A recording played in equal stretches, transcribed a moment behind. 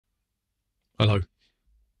Hello,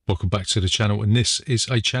 welcome back to the channel, and this is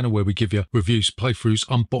a channel where we give you reviews, playthroughs,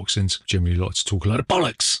 unboxings. Generally like to talk a lot of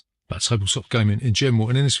bollocks about tabletop gaming in general,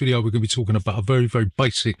 and in this video we're going to be talking about a very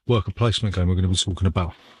basic worker placement game. We're going to be talking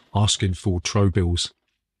about Asking For Trobils.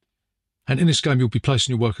 And in this game, you'll be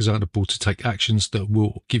placing your workers out on the board to take actions that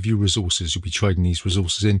will give you resources. You'll be trading these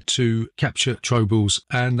resources in to capture Trobils,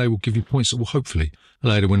 and they will give you points that will hopefully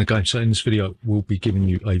allow you to win the game. So in this video, we'll be giving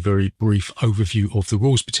you a very brief overview of the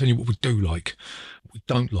rules, but telling you what we do like, what we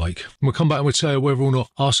don't like. And we'll come back and we'll tell you whether or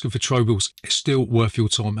not Asking For Trobils is still worth your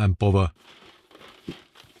time and bother.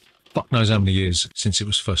 Fuck knows how many years since it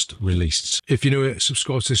was first released. If you're new here,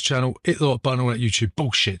 subscribe to this channel, hit the like button on that YouTube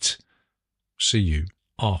bullshit. See you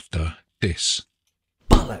after this.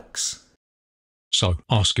 Bollocks. So,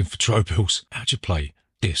 Asking For Trobils, how'd you play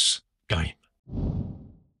this game?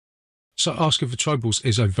 So, Asking For Trobils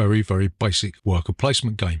is a very basic worker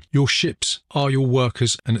placement game. Your ships are your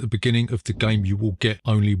workers, and at the beginning of the game you will get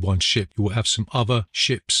only one ship. You will have some other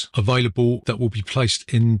ships available that will be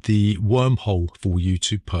placed in the wormhole for you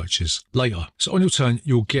to purchase later. So on your turn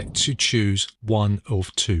you'll get to choose one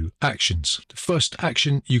of two actions. The first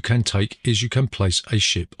action you can take is you can place a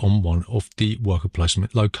ship on one of the worker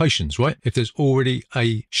placement locations, right? If there's already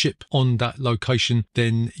a ship on that location,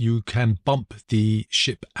 then you can bump the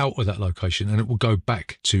ship out of that location and it will go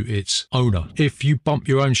back to its owner. If you bump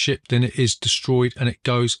your own ship, then it is destroyed and it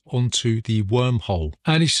goes onto the wormhole.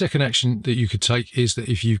 And the second action that you could take is that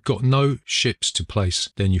if you've got no ships to place,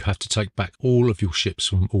 then you have to take back all of your ships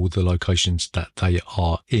from all the locations that they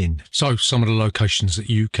are in. So some of the locations that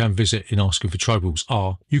you can visit in Asking For Trobils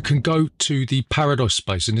are, you can go to the Paradise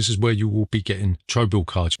space, and this is where you will be getting Trobil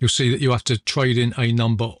cards. You'll see that you have to trade in a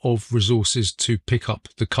number of resources to pick up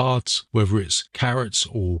the cards, whether it's carrots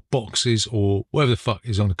or boxes or whatever the fuck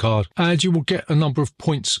is on the card, and you will get a number of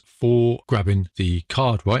points for grabbing the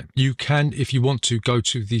card, right? You can, if you want to, go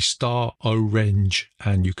to the star orange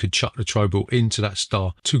and you could chuck the Trobil into that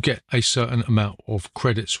star to get a certain amount of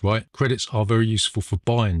credits, right? Credits are very useful for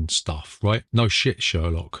buying stuff, right? No shit,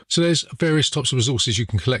 Sherlock. So there's various types of resources you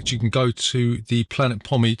can collect. You can go to the planet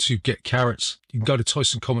Pommy to get carrots. You can go to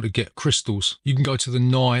Tyson Comet to get crystals. You can go to the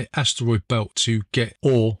Nye asteroid belt to get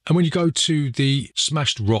ore. And when you go to the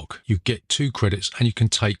smashed rock, you get 2 credits and you can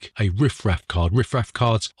take a riffraff card. Riffraff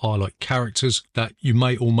cards are like characters that you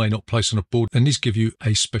may or may not place on a board, and these give you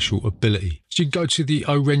a special ability. So you can go to the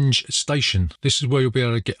Orange Station. This is where you'll be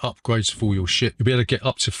able to get upgrades for your ship. You'll be able to get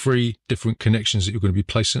up to 3 different connections that you're going to be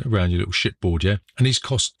placing around your little shipboard, yeah? And these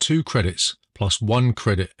cost 2 credits. Plus 1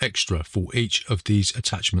 credit extra for each of these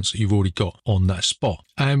attachments that you've already got on that spot.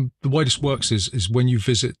 And the way this works is when you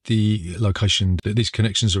visit the location that these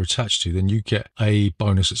connections are attached to, then you get a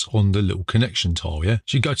bonus that's on the little connection tile, yeah?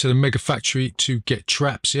 So you go to the Mega Factory to get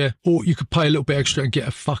traps, yeah? Or you could pay a little bit extra and get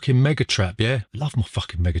a fucking Mega Trap, yeah? Love my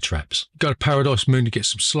fucking Mega Traps. You go to Paradise Moon to get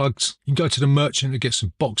some slugs. You can go to the Merchant to get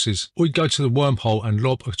some boxes. Or you go to the Wormhole and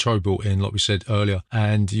lob a Trobil in, like we said earlier,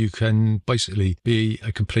 and you can basically be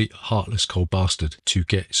a complete heartless cold bastard to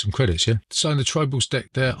get some credits, yeah? So in the Trobils deck,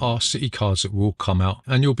 there are city cards that will come out,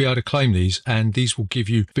 and you'll be able to claim these, and these will give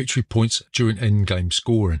you victory points during endgame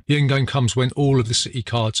scoring. The endgame comes when all of the city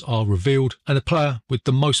cards are revealed, and the player with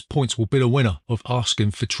the most points will be the winner of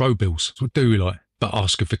Asking For Trobils. So what do we like but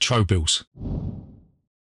Asking For Trobils?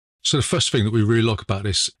 So the first thing that we really like about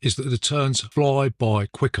this is that the turns fly by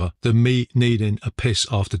quicker than me needing a piss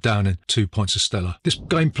after downing 2 pints of Stella. This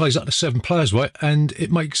game plays up to 7 players, right? And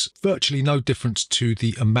it makes virtually no difference to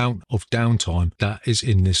the amount of downtime that is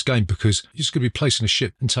in this game, because you're just going to be placing a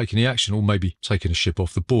ship and taking the action, or maybe taking a ship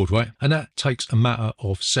off the board, right? And that takes a matter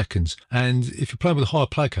of seconds. And if you're playing with a higher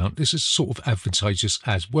player count, this is sort of advantageous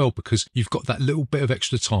as well, because you've got that little bit of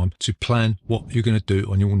extra time to plan what you're going to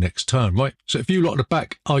do on your next turn, right? So if you lot at the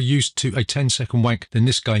back are used to a 10-second wank, then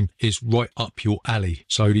this game is right up your alley.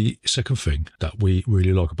 So the second thing that we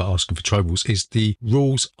really like about Asking For Trobils is the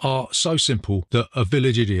rules are so simple that a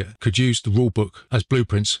village idiot could use the rule book as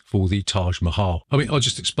blueprints for the Taj Mahal. I mean, I'll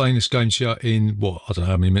just explain this game to you in, what, I don't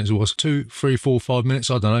know how many minutes it was, 2, 3, 4, 5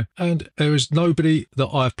 minutes, I don't know. And there is nobody that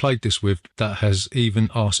I've played this with that has even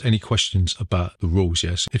asked any questions about the rules,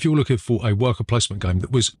 yes. If you're looking for a worker placement game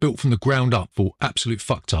that was built from the ground up for absolute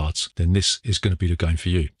fucktards, then this is going to be the game for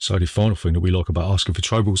you. So the final thing that we like about Asking For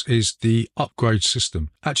Trobils is the upgrade system.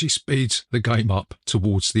 Actually speeds the game up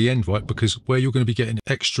towards the end, right? Because where you're going to be getting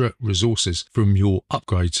extra resources from your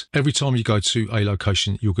upgrades, every time you go to a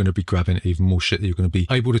location, you're going to be grabbing even more shit that you're going to be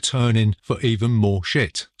able to turn in for even more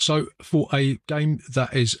shit. So for a game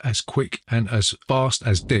that is as quick and as fast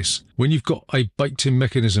as this, when you've got a baked-in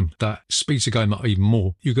mechanism that speeds the game up even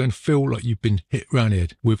more, you're going to feel like you've been hit round the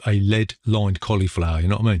head with a lead-lined cauliflower, you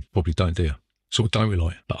know what I mean? Probably don't, do you? So what don't we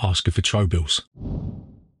like? But asking for Trobils.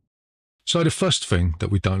 So the first thing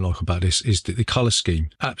that we don't like about this is that the colour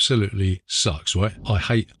scheme absolutely sucks, right? I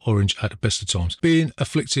hate orange at the best of times. Being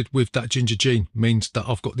afflicted with that ginger gene means that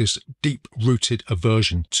I've got this deep-rooted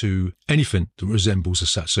aversion to anything that resembles a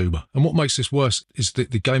Satsuma. And what makes this worse is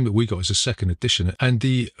that the game that we got is a second edition, and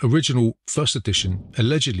the original first edition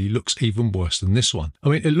allegedly looks even worse than this one. I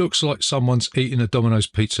mean, it looks like someone's eating a Domino's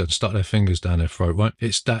pizza and stuck their fingers down their throat, right?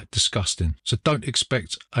 It's that disgusting. So don't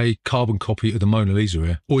expect a carbon copy of the Mona Lisa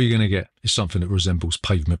here. All you're going to get is something that resembles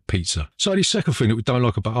pavement pizza. So the second thing that we don't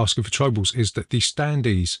like about Asking for Trobils is that the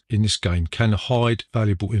standees in this game can hide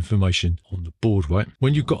valuable information on the board, right?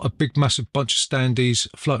 When you've got a big massive bunch of standees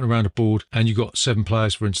floating around a board and you've got 7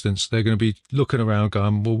 players, for instance, they're going to be looking around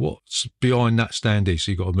going, well, what's behind that standee?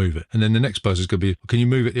 So you've got to move it. And then the next person's going to be, can you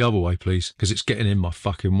move it the other way, please? Because it's getting in my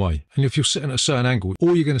fucking way. And if you're sitting at a certain angle,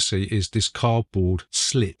 all you're going to see is this cardboard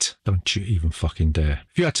slit. Don't you even fucking dare.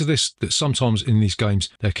 If you add to this that sometimes in these games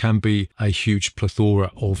there can be a huge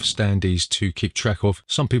plethora of standees to keep track of.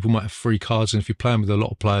 Some people might have 3 cards, and if you're playing with a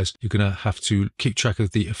lot of players, you're going to have to keep track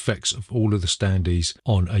of the effects of all of the standees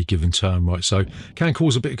on a given turn, right? So can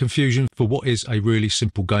cause a bit of confusion for what is a really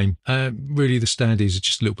simple game. Really, the standees are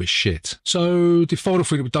just a little bit shit. So the final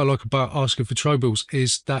thing that we don't like about Asking for Trobils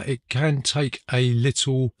is that it can take a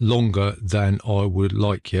little longer than I would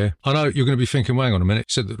like, yeah? I know you're going to be thinking, well, hang on a minute,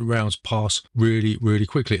 it said that the rounds pass really, really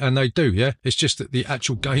quickly, and they do, yeah? It's just that the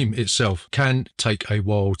actual game itself can take a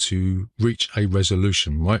while to reach a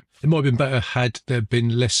resolution, right? It might have been better had there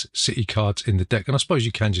been less city cards in the deck, and I suppose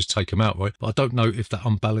you can just take them out, right? But I don't know if that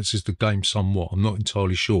unbalances the game somewhat. I'm not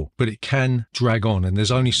entirely sure. But it can drag on, and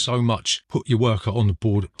there's only so much put your worker on the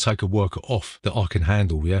board, take a worker off that I can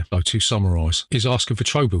handle, yeah? So to summarise, is Asking for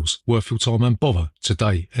Trobils worth your time and bother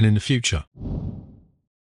today and in the future?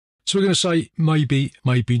 So we're going to say maybe,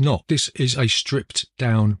 maybe not. This is a stripped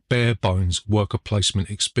down, bare bones worker placement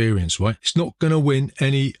experience, right? It's not going to win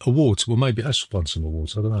any awards. Well, maybe it has won some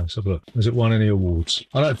awards. I don't know. Let's have a look. Has it won any awards?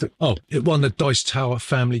 I don't think. Oh, it won the Dice Tower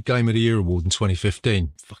Family Game of the Year Award in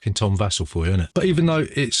 2015. Fucking Tom Vassell for you, isn't it? But even though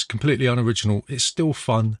it's completely unoriginal, it's still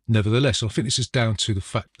fun nevertheless. I think this is down to the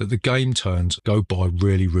fact that the game turns go by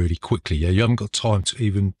really, really quickly. Yeah, you haven't got time to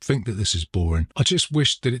even think that this is boring. I just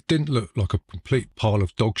wish that it didn't look like a complete pile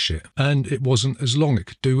of dog shit. And it wasn't as long. It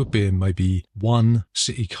could do with being maybe 1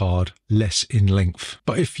 city card less in length.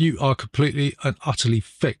 But if you are completely and utterly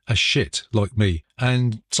thick as shit like me,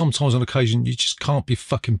 and sometimes on occasion you just can't be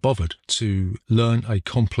fucking bothered to learn a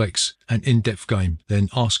complex and in-depth game, then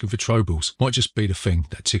Asking for Trobils might just be the thing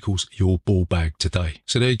that tickles your ball bag today.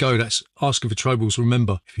 So there you go, that's Asking for Trobils.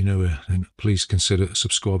 Remember, if you're new here, then please consider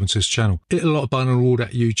subscribing to this channel. Hit a lot of button on all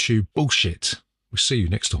that YouTube bullshit. We'll see you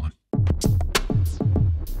next time.